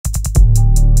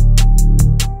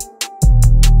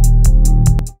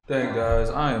Dang guys,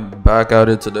 I am back at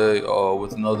it today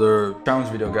with another challenge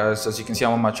video, guys. As you can see,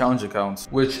 I'm on my challenge account,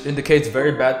 which indicates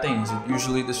very bad things.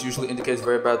 This usually indicates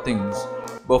very bad things.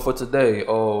 But for today,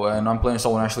 and I'm playing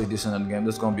someone actually decent in the game.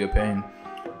 This is gonna be a pain.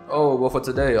 But for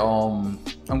today, I'm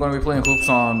gonna be playing hoops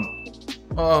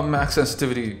on max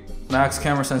sensitivity, max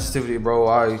camera sensitivity,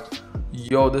 bro.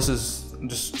 This is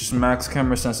just max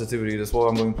camera sensitivity. That's what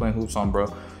I'm gonna be playing hoops on,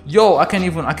 bro. Yo, I can't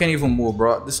even move,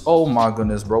 bro. Oh my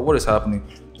goodness, bro. What is happening?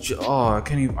 Oh, I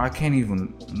can't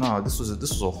even. Nah, this was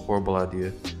a horrible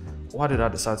idea. Why did I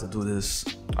decide to do this?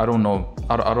 I don't know.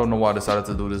 I don't know why I decided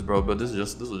to do this, bro. But this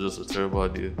was just a terrible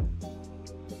idea.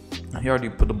 He already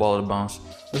put the ball out of bounds.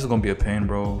 This is gonna be a pain,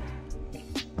 bro.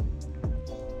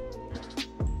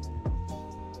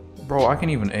 Bro, I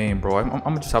can't even aim, bro. I'm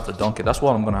gonna just have to dunk it. That's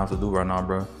what I'm gonna have to do right now,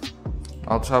 bro.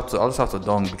 I'll just have to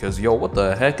dunk because yo, what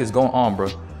the heck is going on, bro?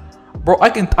 Bro,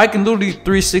 I can literally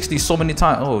 360 so many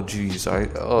times. Oh jeez, I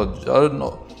don't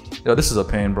know. Yo, this is a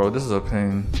pain, bro. This is a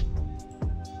pain.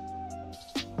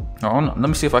 Let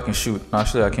me see if I can shoot. No,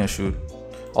 actually, I can't shoot.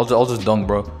 I'll just dunk,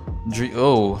 bro.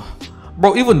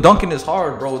 Bro, even dunking is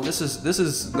hard, bro. This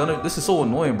is so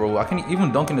annoying, bro. I can't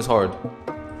even dunking is hard.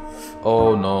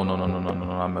 Oh no,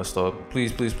 I messed up.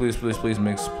 Please miss. Please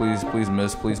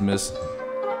miss.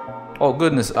 Oh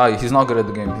goodness, he's not good at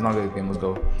the game. Let's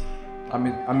go. I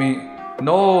mean,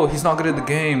 no, he's not good at the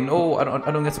game. No, I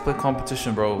don't get to play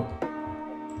competition, bro.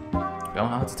 I'm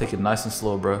gonna have to take it nice and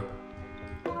slow, bro.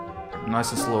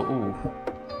 Nice and slow. Ooh.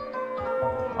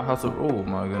 I have to. Oh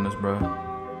my goodness, bro.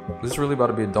 This is really about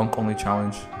to be a dunk only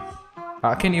challenge.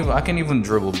 I can't even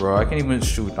dribble, bro. I can't even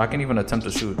shoot. I can't even attempt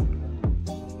to shoot.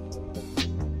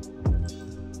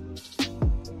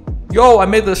 Yo, I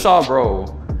made the shot, bro.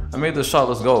 I made the shot.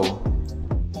 Let's go.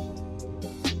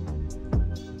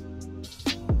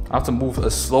 I have to move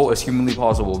as slow as humanly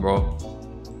possible, bro.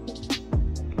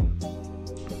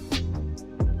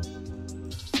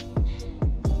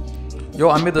 Yo,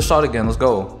 I made the shot again. Let's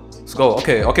go.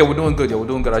 Okay, we're doing good. Yo, we're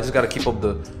doing good. I just gotta keep up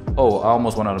the. Oh, I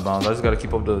almost went out of bounds. I just gotta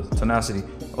keep up the tenacity.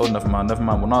 Oh, never mind.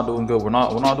 We're not doing good. We're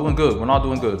not doing good.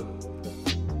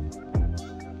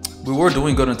 We were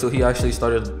doing good until he actually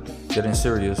started getting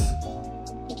serious.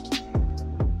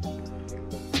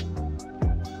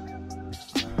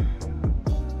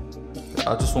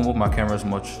 I just won't move my camera as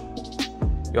much.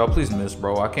 Yo, please miss,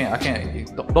 bro. I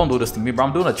can't. Don't do this to me, bro.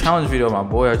 I'm doing a challenge video, my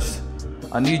boy.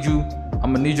 I need you.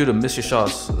 I'm gonna need you to miss your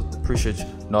shots. Appreciate you.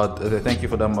 No, thank you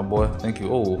for that, my boy. Thank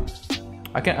you. Oh,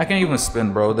 I can't even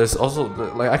spin, bro. There's also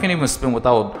like I can't even spin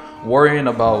without worrying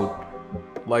about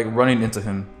like running into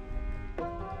him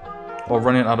or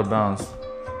running out of bounds.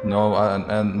 No,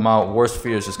 and my worst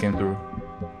fears just came through.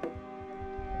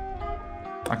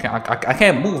 I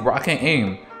can't move, bro. I can't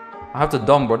aim. I have to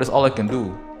dunk, bro. That's all I can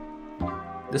do.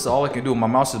 This is all I can do. My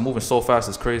mouse is moving so fast,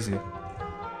 it's crazy.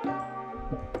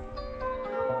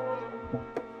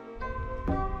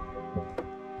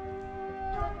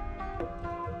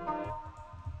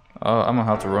 I'm gonna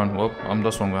have to run. Well,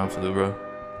 that's what I'm gonna have to do, bro.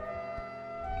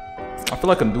 I feel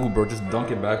like a noob, bro. Just dunk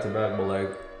it back to back, but like,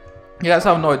 you guys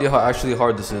have no idea how actually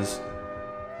hard this is.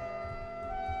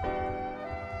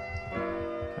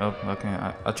 Yep,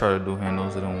 I tried to do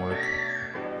handles, it didn't work.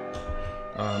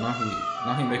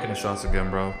 Now he making the shots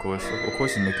again, bro. Of course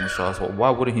he's making the shots. Well,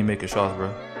 why wouldn't he make the shots,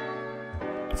 bro?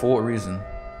 For what reason?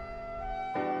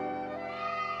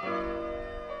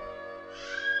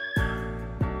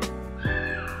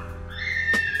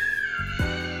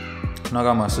 And I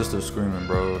got my sister screaming,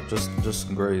 bro.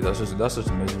 Just great. That's just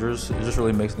amazing. It just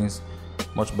really makes things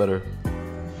much better.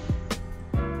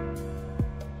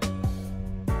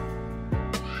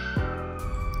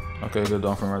 Okay, good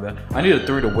dunk from right there. I need a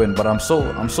 3 to win, but I'm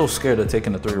so scared of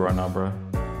taking the 3 right now, bro.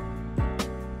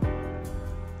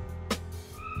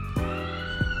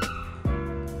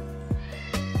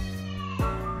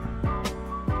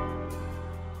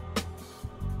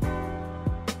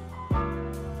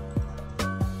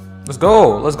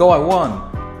 Let's go. I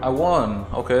won.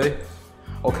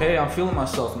 Okay, I'm feeling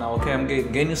myself now. Okay, I'm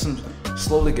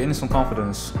slowly gaining some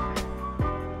confidence.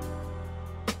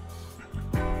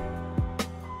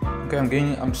 Okay,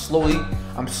 I'm slowly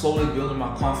building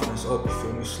my confidence up. You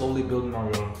feel me? Slowly building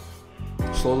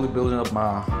up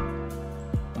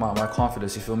my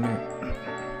confidence. You feel me?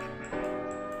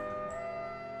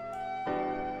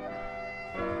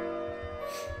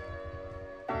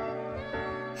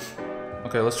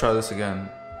 Okay, let's try this again.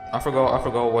 I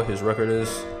forgot what his record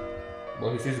is.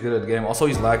 Well, he's good at the game. Also,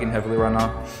 he's lagging heavily right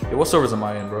now. Yo, what servers am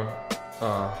I in, bro?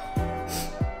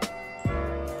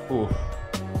 Ooh.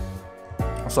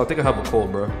 So I think I have a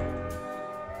cold, bro.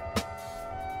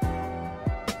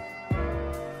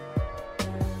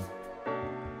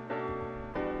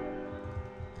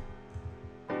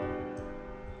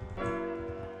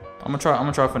 I'm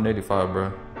gonna try for an 85,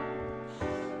 bro.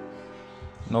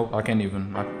 Nope, I can't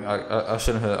even. I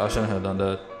shouldn't have done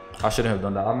that. I shouldn't have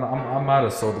done that. I might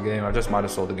have sold the game. I just might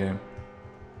have sold the game.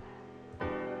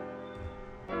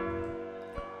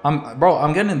 Bro,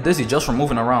 I'm getting dizzy just from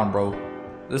moving around, bro.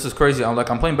 This is crazy.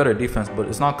 I'm playing better defense, but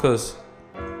it's not cause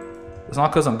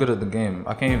I'm good at the game.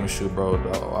 I can't even shoot, bro.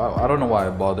 I don't know why I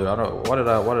bothered. Why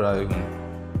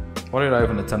did I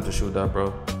even attempt to shoot that,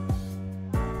 bro?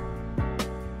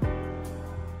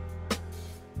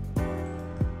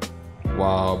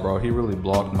 Wow, bro, he really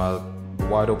blocked my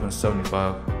wide open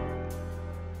 75.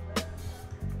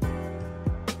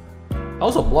 That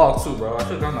was a block too, bro. I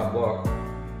should have gotten that block.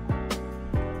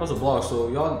 That was a block, so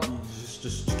y'all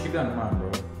just keep that in mind,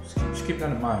 bro. Just keep that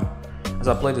in mind as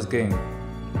I play this game.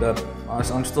 That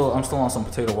I'm still on some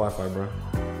potato Wi-Fi, bro.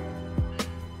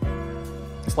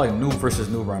 It's like noob versus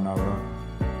noob right now, bro.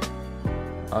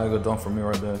 I go dunk for me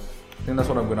right there. I think that's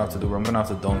what I'm gonna have to do, bro. I'm gonna have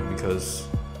to dunk because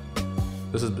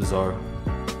this is bizarre.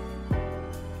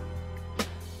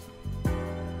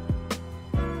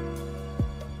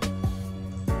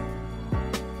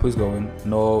 Please go in.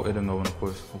 No, it didn't go in. Of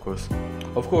course.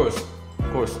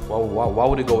 Why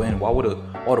would it go in? Why would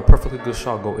a perfectly good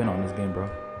shot go in on this game, bro?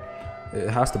 It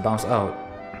has to bounce out.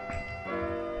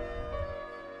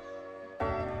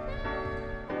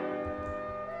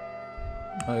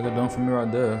 I got done for me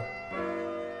right there.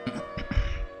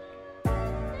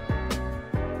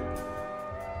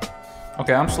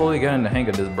 Okay, I'm slowly getting the hang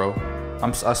of this, bro.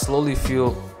 I slowly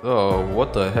feel. Oh,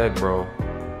 what the heck, bro?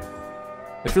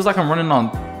 It feels like I'm running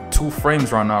on 2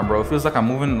 frames right now, bro. It feels like I'm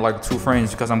moving like 2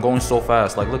 frames because I'm going so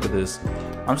fast. Like, look at this.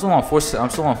 I'm still on force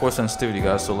sensitivity,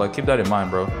 guys. So like, keep that in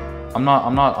mind, bro. I'm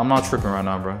not tripping right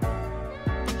now, bro.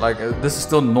 Like, this is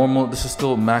still normal. This is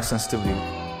still max sensitivity.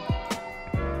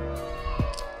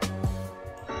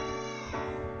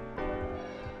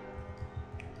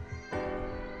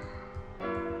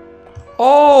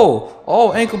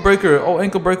 Oh, ankle breaker. Oh,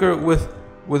 ankle breaker with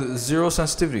 0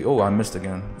 sensitivity. Oh, I missed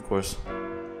again, of course.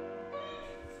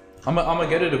 I'm gonna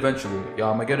get it eventually. Yeah,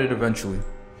 I'm gonna get it eventually.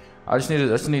 I just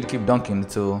need to keep dunking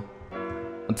until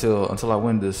I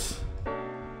win this.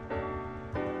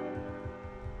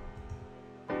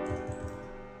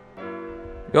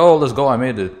 Yo, let's go. I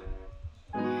made it.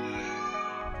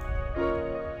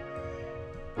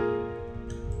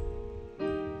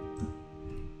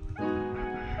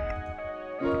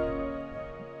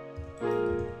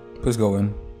 Please go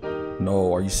in.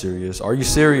 No, are you serious? Are you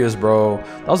serious, bro?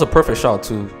 That was a perfect shot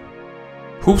too.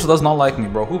 Hoopz does not like me,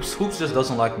 bro. Hoopz just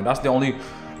doesn't like me. That's the only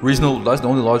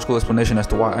logical explanation as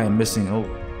to why I am missing. Oh,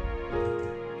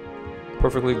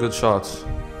 perfectly good shots.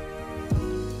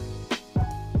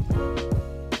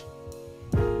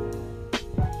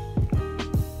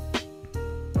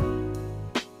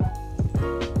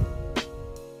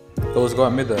 Let's go. I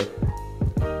made that.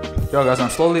 Yo, guys,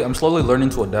 I'm slowly learning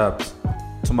to adapt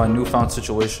to my newfound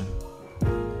situation.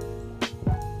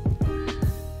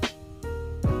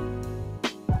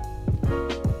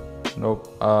 Nope,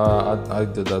 I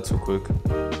did that too quick.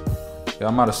 Yeah, I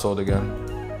might have sold again.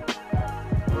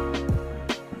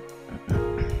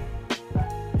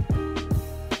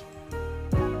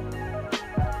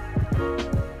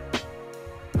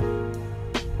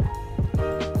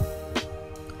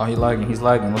 Oh, he's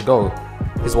lagging, let's go.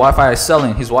 His Wi-Fi is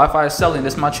selling, this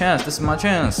is my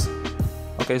chance.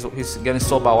 Okay, so he's getting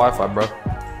sold by Wi-Fi, bro.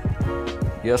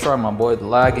 Yeah, that's right, my boy,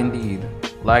 lag indeed.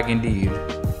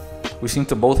 We seem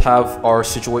to both have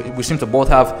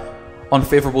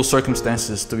unfavorable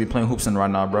circumstances to be playing hoops in right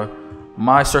now, bro.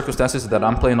 My circumstances is that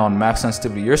I'm playing on max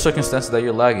sensitivity. Your circumstances that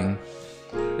you're lagging.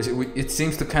 We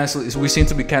seem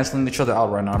to be canceling each other out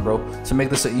right now, bro. To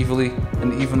make this an evenly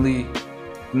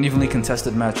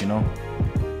contested match, you know,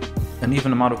 an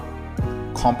even amount of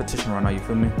competition right now. You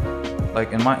feel me?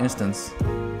 Like in my instance,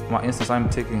 I'm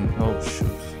taking. Oh shoot.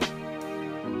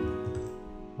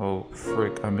 Oh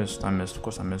frick! I missed. Of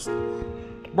course I missed.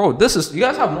 Bro, you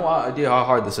guys have no idea how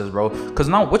hard this is, bro. Cause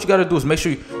now what you gotta do is make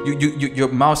sure your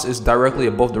mouse is directly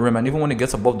above the rim, and even when it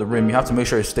gets above the rim, you have to make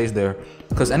sure it stays there.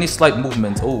 Cause any slight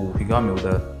movement, oh, he got me with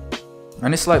that.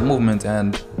 Any slight movement,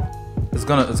 and it's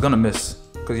gonna miss.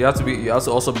 Cause you have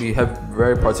to also be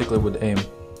very particular with aim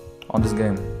on this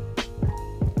game.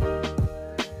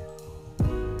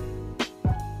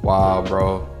 Wow,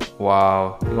 bro.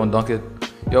 Wow, you gonna dunk it?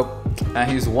 Yup.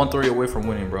 And he's 1-3 away from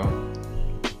winning, bro.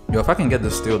 Yo, if I can get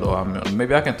this steal though,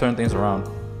 maybe I can turn things around.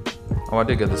 Oh, I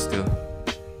did get this steal.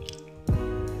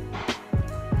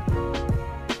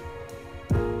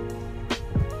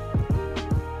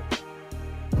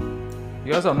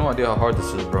 You guys have no idea how hard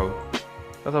this is, bro. You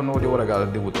guys have no idea what I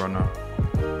gotta deal with right now.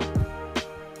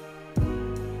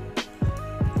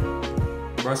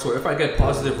 I swear, if I get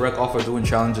positive rec off of doing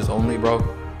challenges only, bro,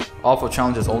 off of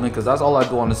challenges only, because that's all I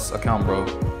do on this account, bro,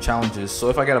 challenges. So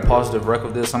if I get a positive rec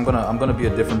of this, I'm gonna be a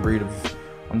different breed of,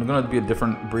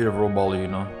 roleballer, you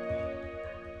know.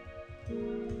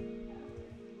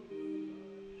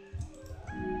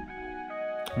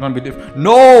 I'm gonna be different.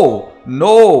 No,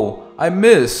 I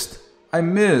missed.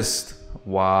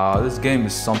 Wow, this game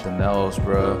is something else,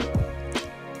 bro.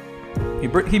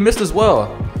 He missed as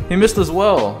well.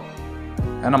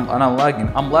 And I'm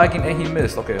lagging and he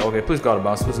missed. Okay, please go to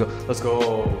bounce. Let's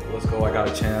go. I got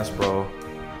a chance, bro.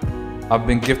 I've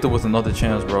been gifted with another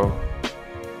chance, bro.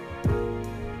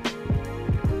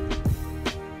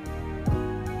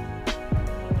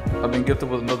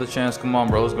 Come on,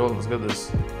 bro. Let's get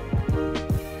this.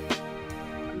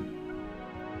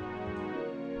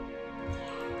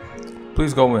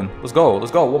 Please go in. Let's go.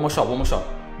 One more shot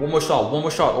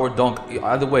or dunk.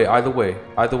 Either way.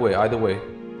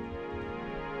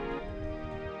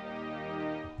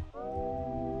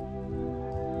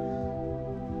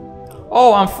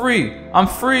 Oh, I'm free.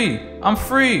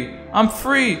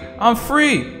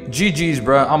 GG's,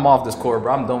 bro. I'm off this court,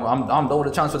 bro. I'm done with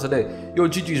the challenge for today. Yo,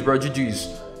 GG's, bro.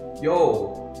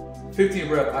 Yo, 15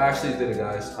 rep. I actually did it,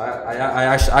 guys.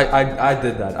 I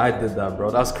did that,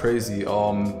 bro. That's crazy.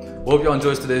 Hope y'all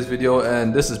enjoyed today's video,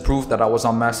 and this is proof that I was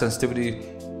on max sensitivity.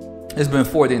 It's been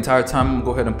 4 the entire time. I'm gonna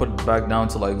go ahead and put it back down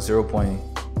to like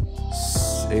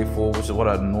 0.84, which is what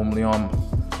I normally on.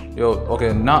 Yo,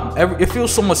 okay, now it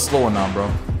feels so much slower now, bro.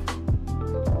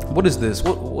 What is this?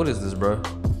 What is this, bro?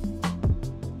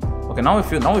 Okay, now it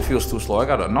feels too slow.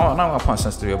 Now I got punch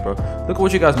sensitivity, bro. Look at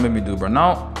what you guys made me do, bro.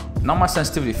 Now my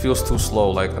sensitivity feels too slow.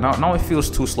 Like now it feels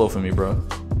too slow for me, bro.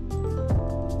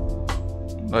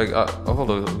 Like hold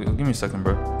on, give me a second,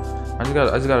 bro. I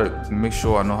just gotta make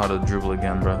sure I know how to dribble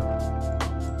again, bro.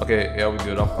 Okay, yeah, we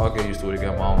good. I'll get used to it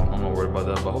again. I'm not worried about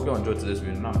that. But I hope y'all enjoyed today's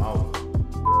video. And I'm out.